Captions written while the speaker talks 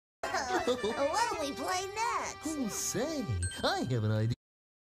What'll we play next? Oh, say, I have an idea.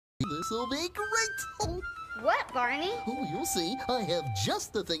 This'll be great. What, Barney? Oh, you'll see. I have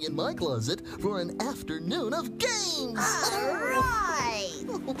just the thing in my closet for an afternoon of games. All right.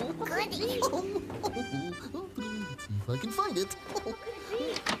 Goody. Let's see if I can find it.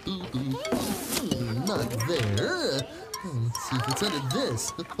 Not there. Let's see if it's under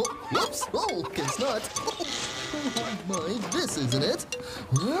this. Oh, whoops. Oh, guess not. Oh, my, this isn't it.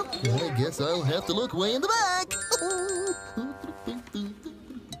 Well, I guess I'll have to look way in the back.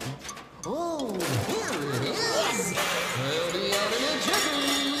 Oh, here it is. I'll be out in a jiffy.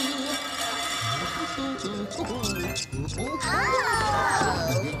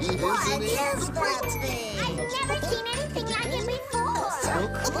 What is that thing? I've never seen anything like it before. So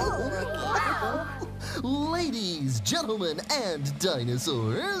cool. Wow. Ladies, gentlemen, and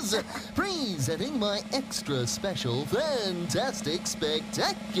dinosaurs, presenting my extra special, fantastic,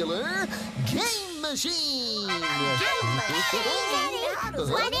 spectacular game machine!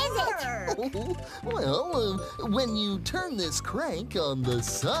 What is it? Well, when you turn this crank on the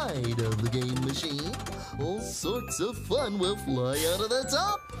side of the game machine, all sorts of fun will fly out of the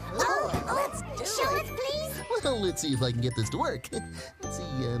top. Let's do Show it. us, please. Well, let's see if I can get this to work. Let's see,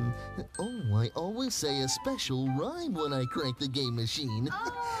 I always say a special rhyme when I crank the game machine.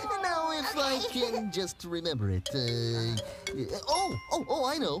 Now, if I can just remember it. I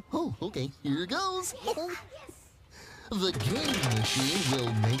know. Oh, okay, here goes. The game machine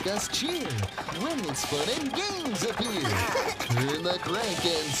will make us cheer when it's fun and games appear. Turn the crank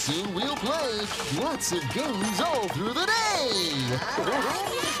and soon we'll play lots of games all through the day.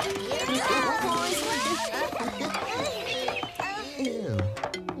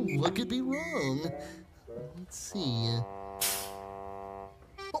 What could be wrong? Let's see.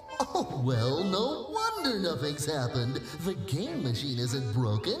 Oh, well, no wonder nothing's happened. The game machine isn't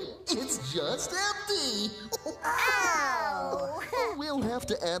broken. It's just empty. We'll have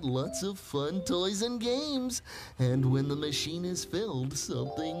to add lots of fun toys and games. And when the machine is filled,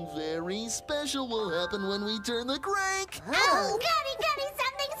 something very special will happen when we turn the crank. Oh, goody,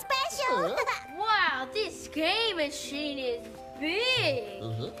 something special. Wow, this game machine is big.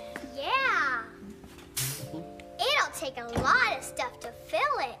 Yeah. It'll take a lot of stuff to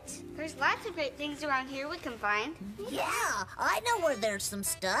fill it. There's lots of great things around here we can find. Yeah, I know where there's some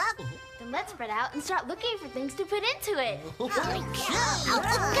stuff. Then let's spread out and start looking for things to put into it. Okay.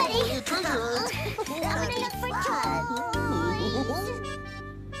 Goody. Treasure hunt. I'm gonna look for toys.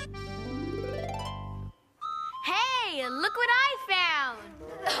 Hey, look what I found.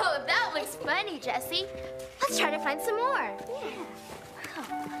 Oh, that looks funny, Jessie. Let's try to find some more.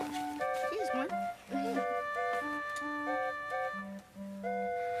 Here's one.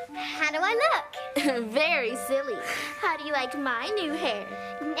 How do I look? Very silly. How do you like my new hair?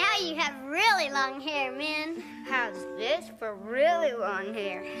 Now you have really long hair, Min. How's this for really long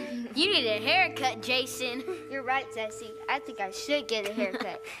hair? You need a haircut, Jason. You're right, Jessie. I think I should get a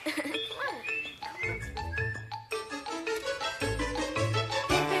haircut.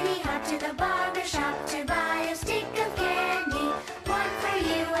 Hippity hop to the barber shop to buy a stick of candy. One for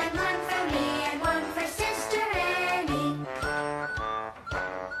you and one for me and one for Sister Annie.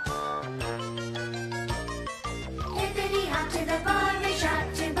 Hippity hop to the barber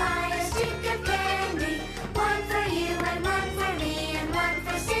shop to buy a stick of candy. One for you and one for me and one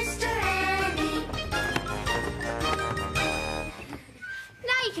for Sister Annie.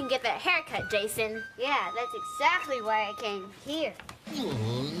 Now you can get that haircut, Jason. Yeah, that's exactly why I came here.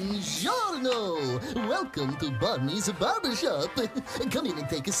 Buongiorno! Welcome to Barney's barbershop. Come in and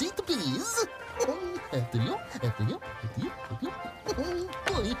take a seat, please. After you.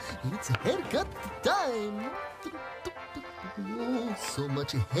 Boy, it's haircut time. Oh, so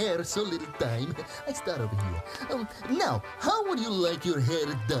much hair, so little time. I start over here. Now, how would you like your hair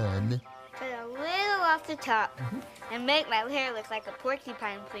done? Put a little off the top and make my hair look like a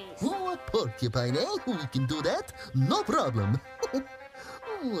porcupine, please. Oh, a porcupine, eh? We can do that. No problem.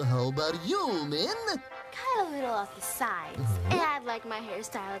 How about you, Min? Cut a little off the sides. And I'd like my hair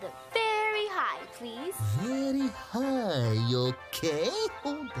styled up very high, please. Very high, okay?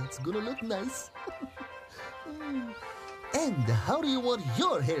 Oh, that's gonna look nice. And how do you want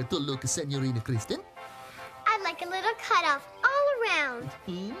your hair to look, Senorina Kristen? I'd like a little cut off all around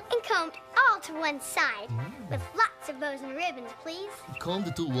and combed all to one side with lots of bows and ribbons, please.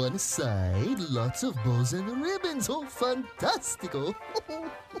 Combed to one side, lots of bows and ribbons. Oh, fantastico.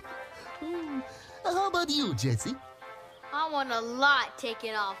 How about you, Jessie? I want a lot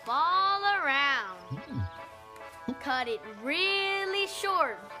taken off all around. cut it really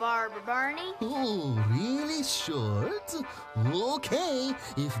short, Barney. Oh, really short? Okay,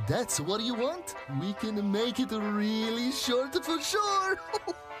 if that's what you want, we can make it really short for sure.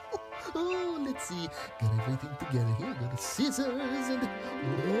 Oh, let's see. Got everything together here. Got the scissors and...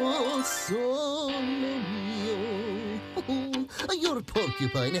 Oh, solo mio. Your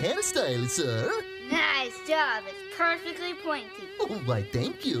porcupine hairstyle, sir. Nice job. It's perfectly pointy. Oh, why,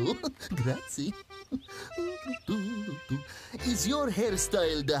 thank you. Grazie. Is your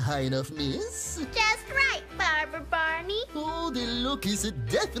hairstyle the high enough, miss? Just right, Barney. Oh, the look is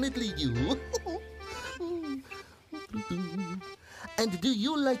definitely you. And do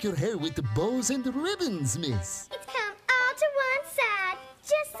you like your hair with the bows and ribbons, miss? It's come all to one side,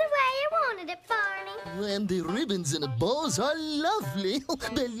 just the way I wanted it, Barney. And the ribbons and the bows are lovely.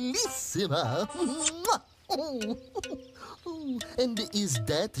 Bellissima. Mwah. Oh. And is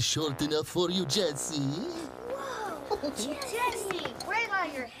that short enough for you, Jessie? Whoa, Jessie, where'd all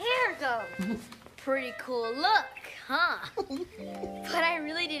your hair go? Pretty cool look, huh? But I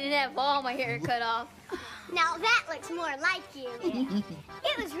really didn't have all my hair cut off. Now that looks more like you.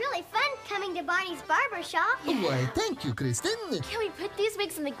 It was really fun coming to Barney's barber shop. Why, thank you, Kristen. Can we put these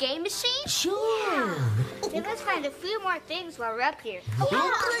wigs in the game machine? Sure. Then let's find a few more things while we're up here. Oh,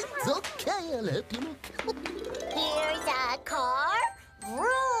 great. Okay, I'll help you look. Here's a car.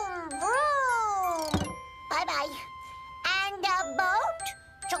 Vroom, vroom. Bye-bye. And a boat.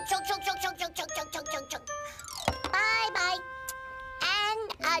 Chunk, chunk, chunk, chunk, chunk, chunk, chunk, chunk, chunk, chunk, chunk. Bye-bye.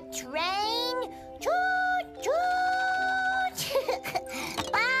 And a train. Toot, toot.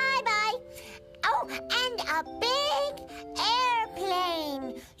 Bye-bye. Oh, and a big airplane.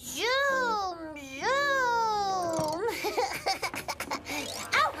 Zoom, zoom.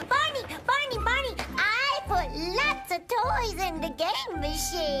 Oh, Barney, I put lots of toys in the game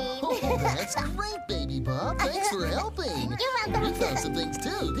machine. Oh, that's great, Baby Bob. Thanks for helping. You're welcome. We found some things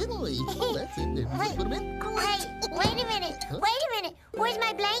too, didn't we? Oh, that's in there. Put them in. Great. Hey, wait a minute. Where's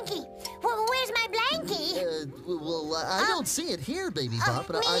my blankie? Where's my blankie? Well, I don't see it here, Baby Bob,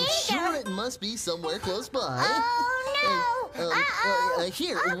 but me I'm either. sure it must be somewhere close by. Oh, no.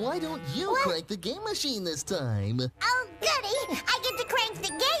 Here, why don't you crank the game machine this time? Oh, goody. I get to crank the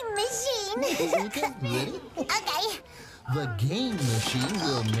game machine. Okay, ready? Okay. The game machine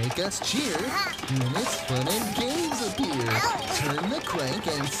will make us cheer when its fun and games appear. Turn the crank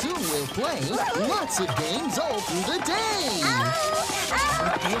and soon we'll play lots of games all through the day.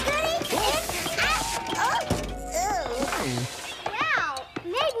 Wow,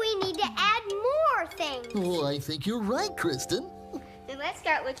 maybe we need to add more things. Oh, I think you're right, Kristen. Then let's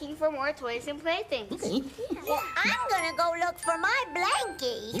start looking for more toys and playthings. Okay. Well, I'm gonna go look for my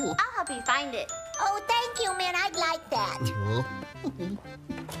blankie. Oh. I'll help you find it. Oh, thank you, man. I'd like that. Oh.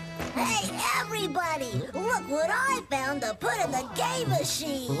 Hey, everybody! Look what I found to put in the game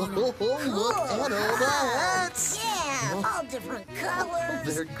machine. Look at all the hats. Yeah, all different colors.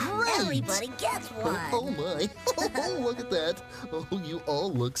 They're great. Everybody gets one. Oh my. Oh, look at that. Oh, you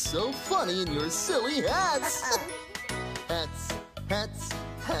all look so funny in your silly hats.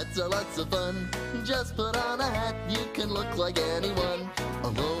 Hats are lots of fun. Just put on a hat, you can look like anyone.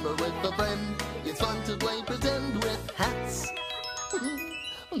 Alone or with a friend, it's fun to play pretend with hats.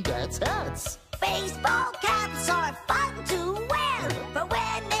 That's hats. Baseball caps are fun to wear, but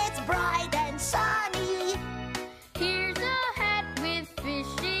when it's bright and sunny. Here's a hat with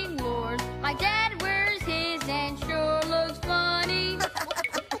fishing lures. My dad wears his and sure looks funny.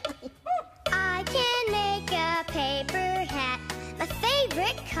 I can make a paper hat. My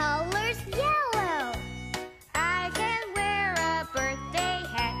favorite color's yellow. I can wear a birthday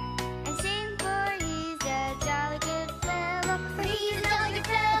hat and sing for he's a jolly good fellow. For he's a jolly good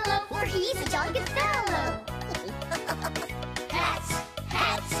fellow. For he's a jolly good fellow.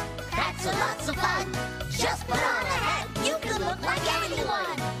 Hats are lots of fun. Just put on a hat, you can look like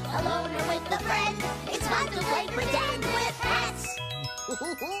anyone. Alone or with a friend, it's fun to play pretend with hats.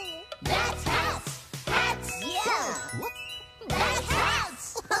 That's hats. Yeah. That's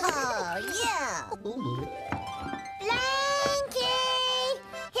hats. Oh, yeah. Blankie!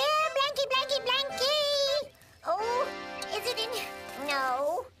 Here, Blankie! Oh, is it in...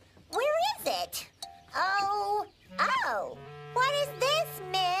 No. Where is it? Oh. What is this,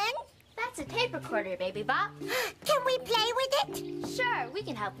 Min? That's a tape recorder, Baby Bop. Can we play with it? Sure, we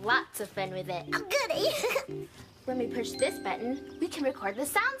can have lots of fun with it. Oh, goody. When we push this button, we can record the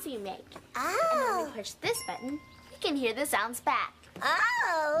sounds you make. And when Oh. we push this button, we can hear the sounds back.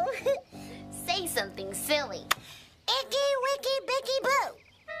 Oh. Say something silly. Icky, wicky, bicky, boo.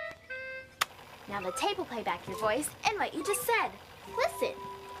 Now the tape will play back your voice and what you just said. Listen.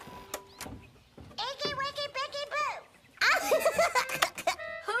 Icky, wicky, bicky, boo.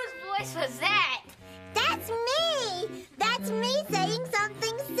 was that? That's me! That's me saying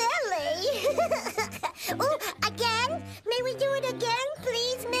something silly! Ooh, again? May we do it again,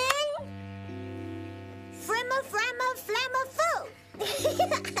 please, Min? Frimma, framma, flamma, foo!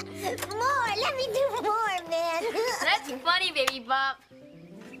 More! Let me do more, Min! That's funny, Baby Bop.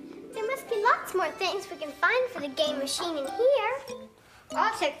 There must be lots more things we can find for the game machine in here.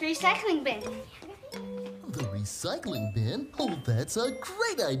 I'll check the recycling bin. The recycling bin? Oh, that's a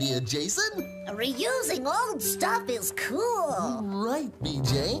great idea, Jason. Reusing old stuff is cool. Right,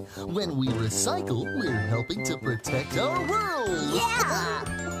 BJ. When we recycle, we're helping to protect our world. Yeah!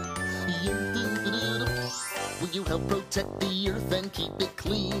 Will you help protect the earth and keep it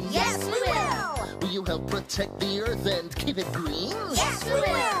clean? Yes, we will! Will you help protect the earth and keep it green? Yes, we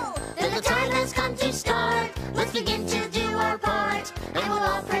will! Then the time has come to start. Let's begin to do our part. And we'll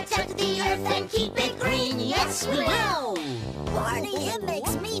all protect the earth and keep it green. Yes, we will! Barney, it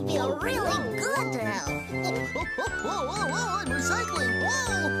makes me feel really good now. I'm recycling.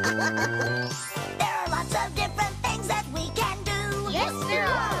 Whoa! There are lots of different things that we can do. Yes, there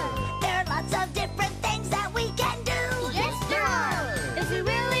are. There are lots of different things that we can do. Yes, there are. If we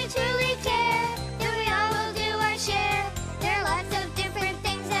really truly care, then we all will do our share. There are lots of different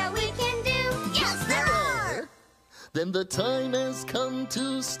things that we can do. Yes, there are. Then the time has come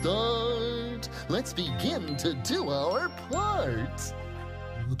to start. Let's begin to do our part.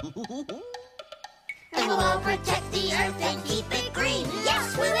 And we'll all protect the earth and keep it green.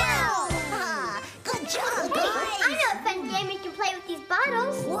 Yes, we will. Good job, guys. I know a fun game we can play with these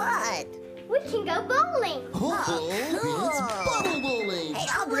bottles. What? We can go bowling. It's bottle bowling. Hey,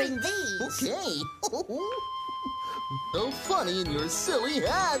 I'll bring these. Okay. So funny in your silly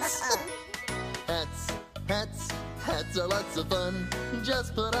hats. Hats are lots of fun.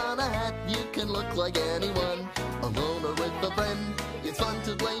 Just put on a hat, you can look like anyone. Alone or with a friend, it's fun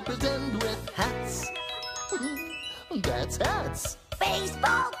to play pretend with hats. That's hats.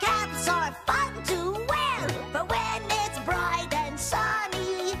 Baseball caps are fun to wear, but when it's bright and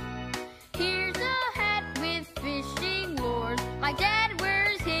sunny. Here's a hat with fishing lures. My dad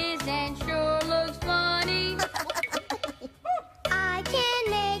wears his and sure looks funny. I can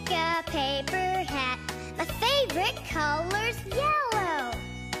make a paper hat. My favorite color's yellow.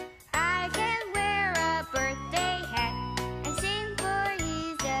 I can wear a birthday hat and sing for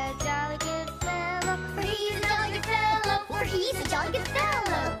he's a jolly good fellow. For he's a jolly good fellow. For he's a jolly good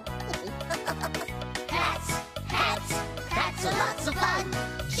fellow. Hats are lots of fun.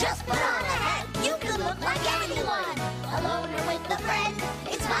 Just put on a hat, you can look like anyone. Alone or with a friend,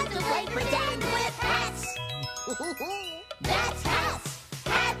 it's fun to play pretend with hats. That's hats.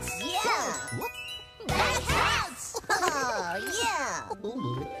 Hats, yeah. That's hats. Oh, yeah. Blanky!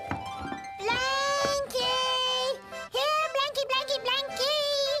 Here, Blanky, Blanky, Blanky!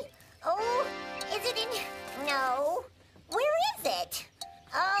 Oh, is it in... No. Where is it?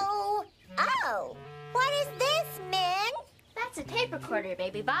 Oh. What is this, Min? That's a tape recorder,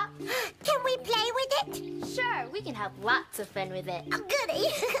 Baby Bop. Can we play with it? Sure, we can have lots of fun with it. Oh,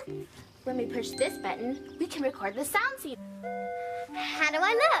 goody. When we push this button, we can record the sound scene. How do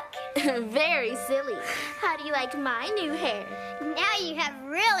I look? Very silly. How do you like my new hair? Now you have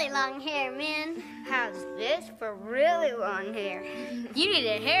really long hair, Min. How's this for really long hair? You need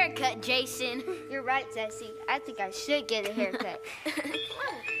a haircut, Jason. You're right, Ceci. I think I should get a haircut.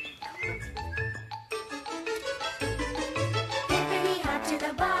 Hippity hop to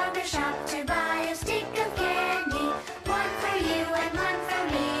the barber shop to buy a stick of candy. One for you and one for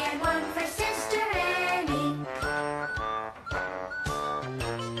me and one for Sister Annie.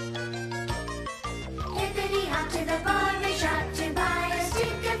 Hippity hop to the barber shop to buy a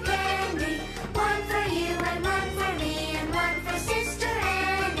stick of candy. One for you and one for me and one for Sister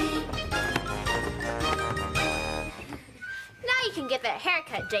Annie. Now you can get that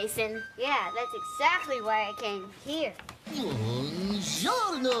haircut, Jason. Yeah, that's exactly why I came here.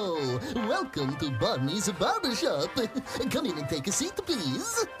 Buongiorno! Welcome to Barney's barbershop. Come in and take a seat,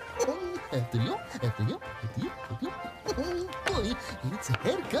 please. After you. Boy, it's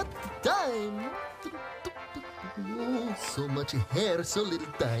haircut time. Oh, so much hair, so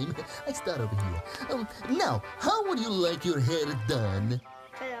little time. I start over here. Now, how would you like your hair done?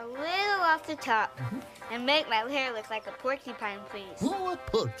 Cut a little off the top and make my hair look like a porcupine, please. Oh, a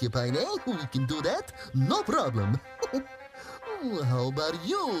porcupine, eh? We can do that. No problem. How about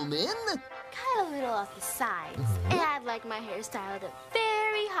you, Min? Cut a little off the sides. And I'd like my hair styled up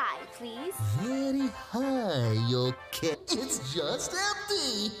very high, please. Very high, okay. It's just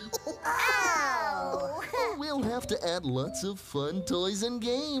empty. Oh. We'll have have to add lots of fun toys and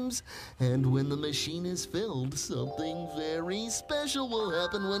games. And when the machine is filled, something very special will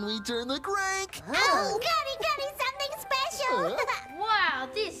happen when we turn the crank. Oh, goody, something special. Wow,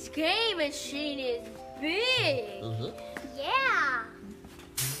 this game machine is big. Yeah.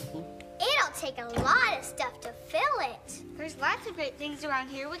 It'll take a lot of stuff to fill it. There's lots of great things around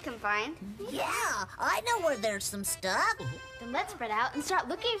here we can find. Yeah, I know where there's some stuff. Then let's spread out and start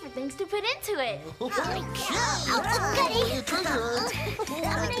looking for things to put into it. Goody. Treasure hunt.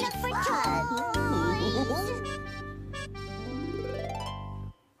 Coming up for toys.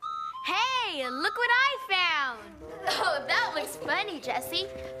 Hey, look what I found. Oh, that looks funny, Jessie.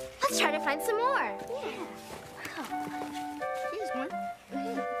 Let's try to find some more. Here's one.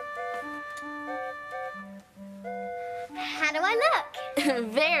 How do I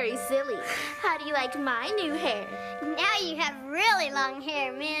look? Very silly. How do you like my new hair? Now you have really long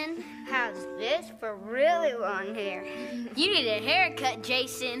hair, Min. How's this for really long hair? You need a haircut,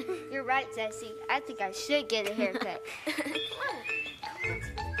 Jason. You're right, Jessie. I think I should get a haircut.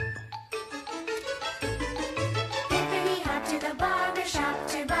 Hippity hop to the barber shop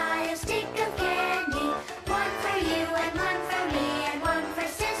to buy a stick of candy. One for you and one for me and one for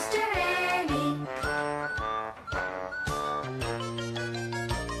Sister Annie.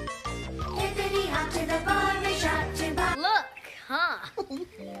 Hippity hop to the barber shop to buy. Look, huh?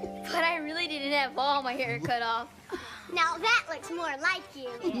 But I really didn't have all my hair cut off. Now that looks more like you.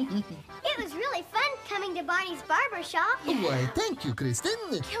 It was really fun coming to Barney's barber shop. Why, thank you, Kristen.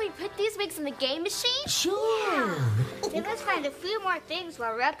 Can we put these wigs in the game machine? Sure. Hey, let's find a few more things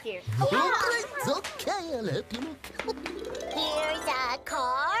while we're up here. Great. Okay, I'll help you look. Here's a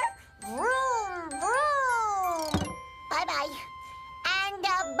car. Vroom, vroom. Bye-bye. And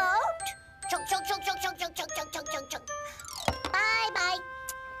a boat. Chunk, chunk, chunk, chunk, chunk, chunk, chunk, chunk, chunk, chunk, chunk. Bye-bye.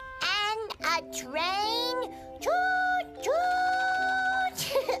 And a train. Toot, toot.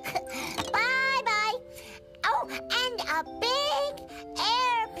 Bye-bye. Oh, and a big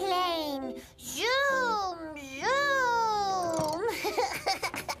airplane. Zoom, zoom.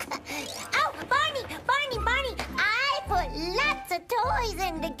 Oh, Barney, I put lots of toys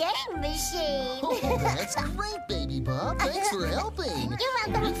in the game machine. Oh, that's great, Baby Bob. Thanks for helping. You're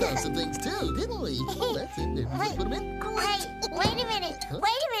welcome. We found some things too, didn't we? That's it. There. Let's put them in. Great. Hey, wait a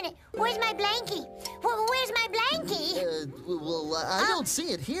minute. Where's my blankie? Where's my blankie? Well, I don't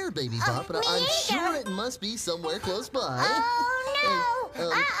see it here, Baby Bob, but me I'm sure either. it must be somewhere close by. Oh,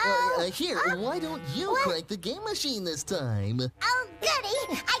 no. Here, why don't you crank the game machine this time? Oh,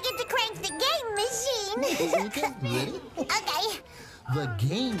 goody. I get to crank the game machine. Okay, ready? Okay. The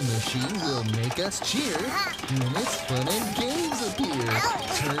game machine will make us cheer when its fun and games appear.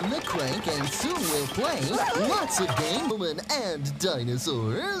 Turn the crank and soon we'll play lots of game and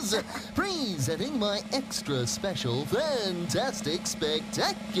dinosaurs. Presenting my extra special, fantastic,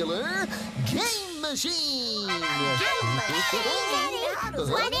 spectacular game machine.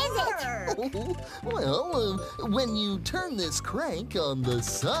 What is it? Well, when you turn this crank on the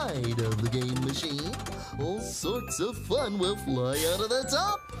side of the game machine, all sorts of fun will fly out of the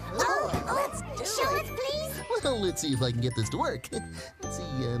top. Show us, please. Well, let's see if I can get this to work. Let's see,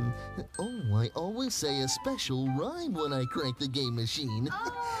 I always say a special rhyme when I crank the game machine.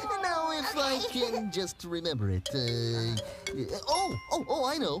 Now, if I can just remember it. I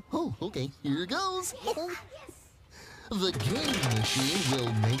know. Oh, okay, here goes. The game machine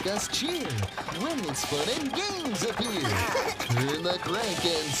will make us cheer when its fun and games appear. Turn the crank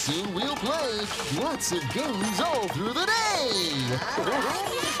and soon we'll play lots of games all through the day.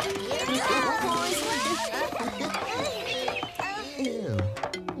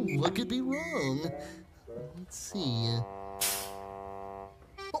 What could be wrong? Let's see.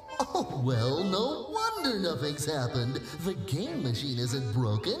 Oh, well, no wonder nothing's happened. The game machine isn't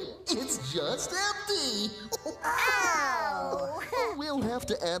broken. It's just empty. We'll have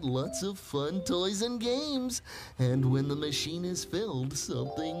to add lots of fun toys and games. And when the machine is filled,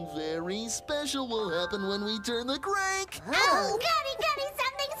 something very special will happen when we turn the crank. Oh, goody,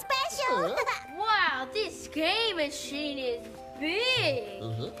 something special. Wow, this game machine is big.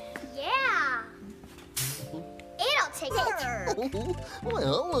 Yeah. It'll take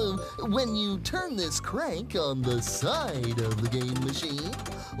Well, when you turn this crank on the side of the game machine,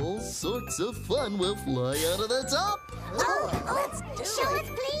 all sorts of fun will fly out of the top. Show us,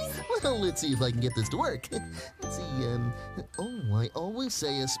 please. Well, let's see if I can get this to work. Let's see, I always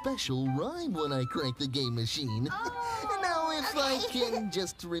say a special rhyme when I crank the game machine. Now, if I can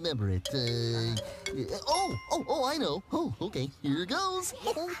just remember it. I know. Oh, okay, here goes.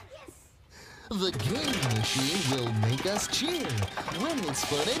 The game machine will make us cheer when it's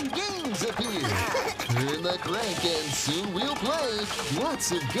fun and games appear. Turn the crank and soon we'll play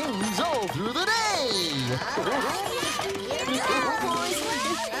lots of games all through the day.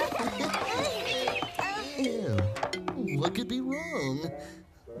 Yeah. What could be wrong?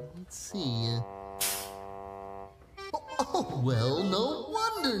 Let's see. Oh, well, no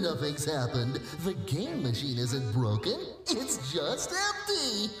wonder nothing's happened. The game machine isn't broken. It's just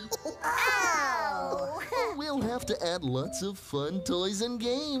empty. Oh! We'll have to add lots of fun toys and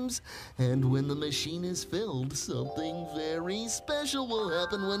games. And when the machine is filled, something very special will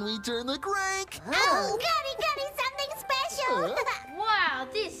happen when we turn the crank. Oh, goody, something special! Wow,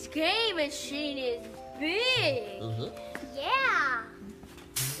 this game machine is big. Yeah.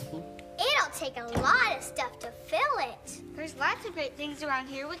 It'll take a lot of stuff to fill it. There's lots of great things around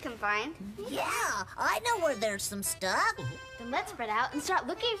here we can find. Yeah, I know where there's some stuff. Then let's spread out and start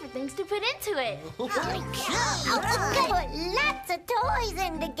looking for things to put into it. Put lots of toys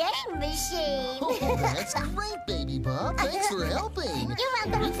in the game machine. Oh, that's great, Baby Bob. Thanks for helping. You're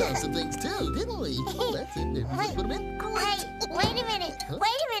welcome. We found some things too, didn't we? Oh, that's it. There. Put them in. Great. Hey, wait a minute.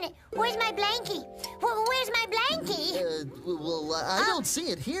 Where's my blankie? Where's my blankie? Well, I don't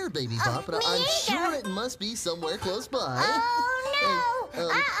see it here, Baby Bob, but me I'm either. sure it must be somewhere close by. Oh,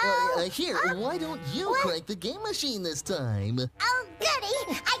 no. Here, why don't you crank the game machine this time? Oh, goody.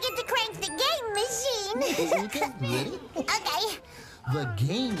 I get to crank the game machine. Okay, ready? Okay. The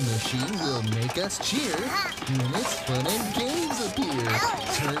game machine will make us cheer when it's fun and games appear.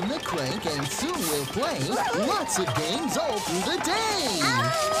 Turn the crank and soon we'll play lots of games all through the day.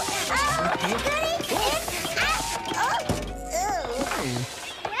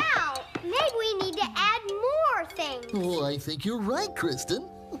 Wow, maybe we need to add more things. Oh, I think you're right, Kristen.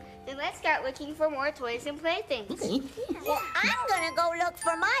 Then let's start looking for more toys and playthings. Okay. Well, I'm gonna go look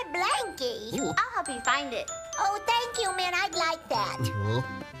for my blankie. Oh. I'll help you find it. Oh, thank you, man. I'd like that. Oh.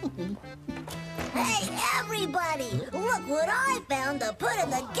 Hey, everybody! Look what I found to put in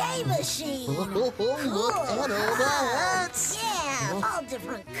the game machine. Look at all the hats. Yeah, all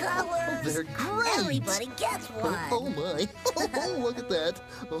different colors. They're great. Everybody gets one. Oh my. Oh, look at that.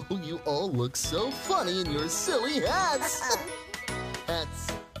 Oh, you all look so funny in your silly hats.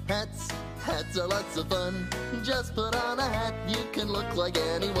 Hats are lots of fun. Just put on a hat, you can look like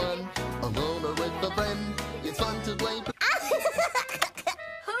anyone. Alone or with a friend, it's fun to play.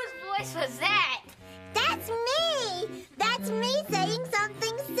 Whose voice was that? That's me. That's me saying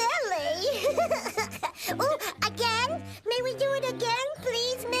something silly. Oh, again? May we do it again,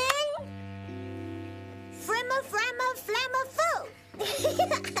 please, men? Frimma, framma, flamma, foo.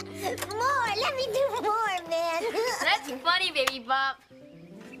 More. Let me do more, man. That's funny, Baby Bop.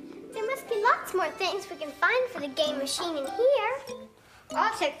 There must be lots more things we can find for the game machine in here.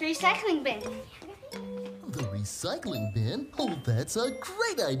 I'll check the recycling bin. The recycling bin? Oh, that's a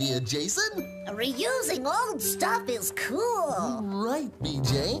great idea, Jason. Reusing old stuff is cool. Right,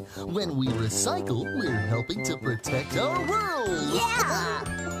 BJ. When we recycle, we're helping to protect our world. Yeah.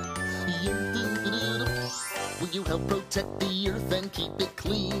 Will you help protect the earth and keep it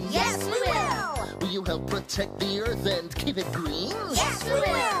clean? Yes, we will. Will you help protect the earth and keep it green? Yes, we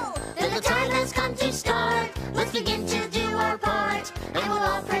will. Then the time has come to start. Let's begin to do our part. And we'll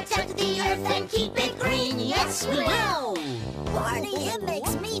all protect the earth and keep it green. Yes, we will. Barney, it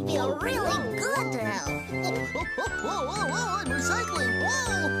makes me feel really good now. Whoa, I'm recycling.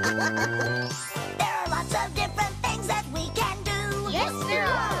 Whoa. There are lots of different things that we can do. Yes, there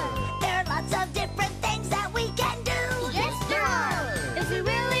are. There are lots of different things that we can do. Yes, there are. If we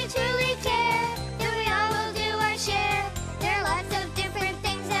really truly care, then we all will do our share. There are lots of different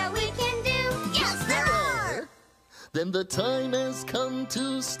things that we can do. Yes, there are. Then the time has come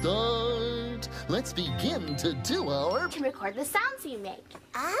to start. Let's begin to do our... You can record the sounds you make.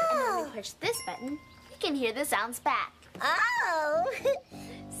 And when Oh. we push this button, you can hear the sounds back. Oh.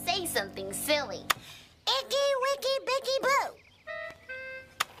 Say something silly. Icky, wicky, bicky, boo.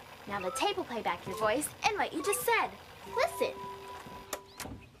 Now the tape will play back your voice and what you just said. Listen.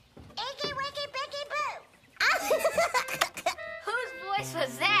 Icky, wicky, bicky, boo. Whose voice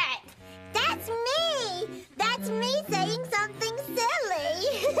was that? That's me. That's me saying something silly.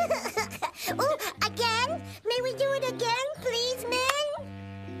 Oh, again? May we do it again, please, men?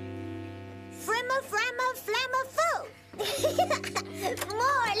 Frimma, framma, flamma, foo.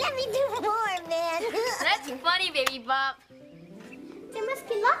 More. Let me do more, man. That's funny, Baby Bop. There must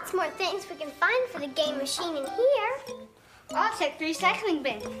be lots more things we can find for the game machine in here. I'll check the recycling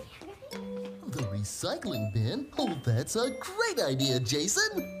bin. The recycling bin? Oh, that's a great idea,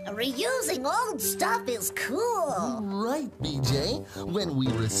 Jason. Reusing old stuff is cool. Right, BJ. When we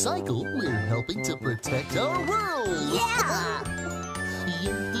recycle, we're helping to protect our world. Yeah.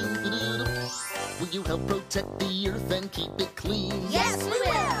 Will you help protect the earth and keep it clean? Yes, we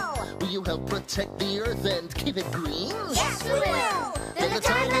will. Will you help protect the earth and keep it green? Yes, we will. Then the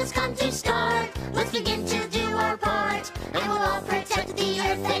time has come to start. Let's begin to do our part. And we'll all protect the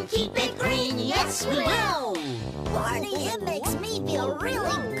earth and keep it green. Yes, we will. Barney, it makes me feel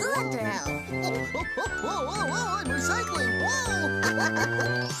really good to help. I'm recycling. Whoa!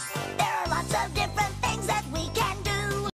 There are lots of different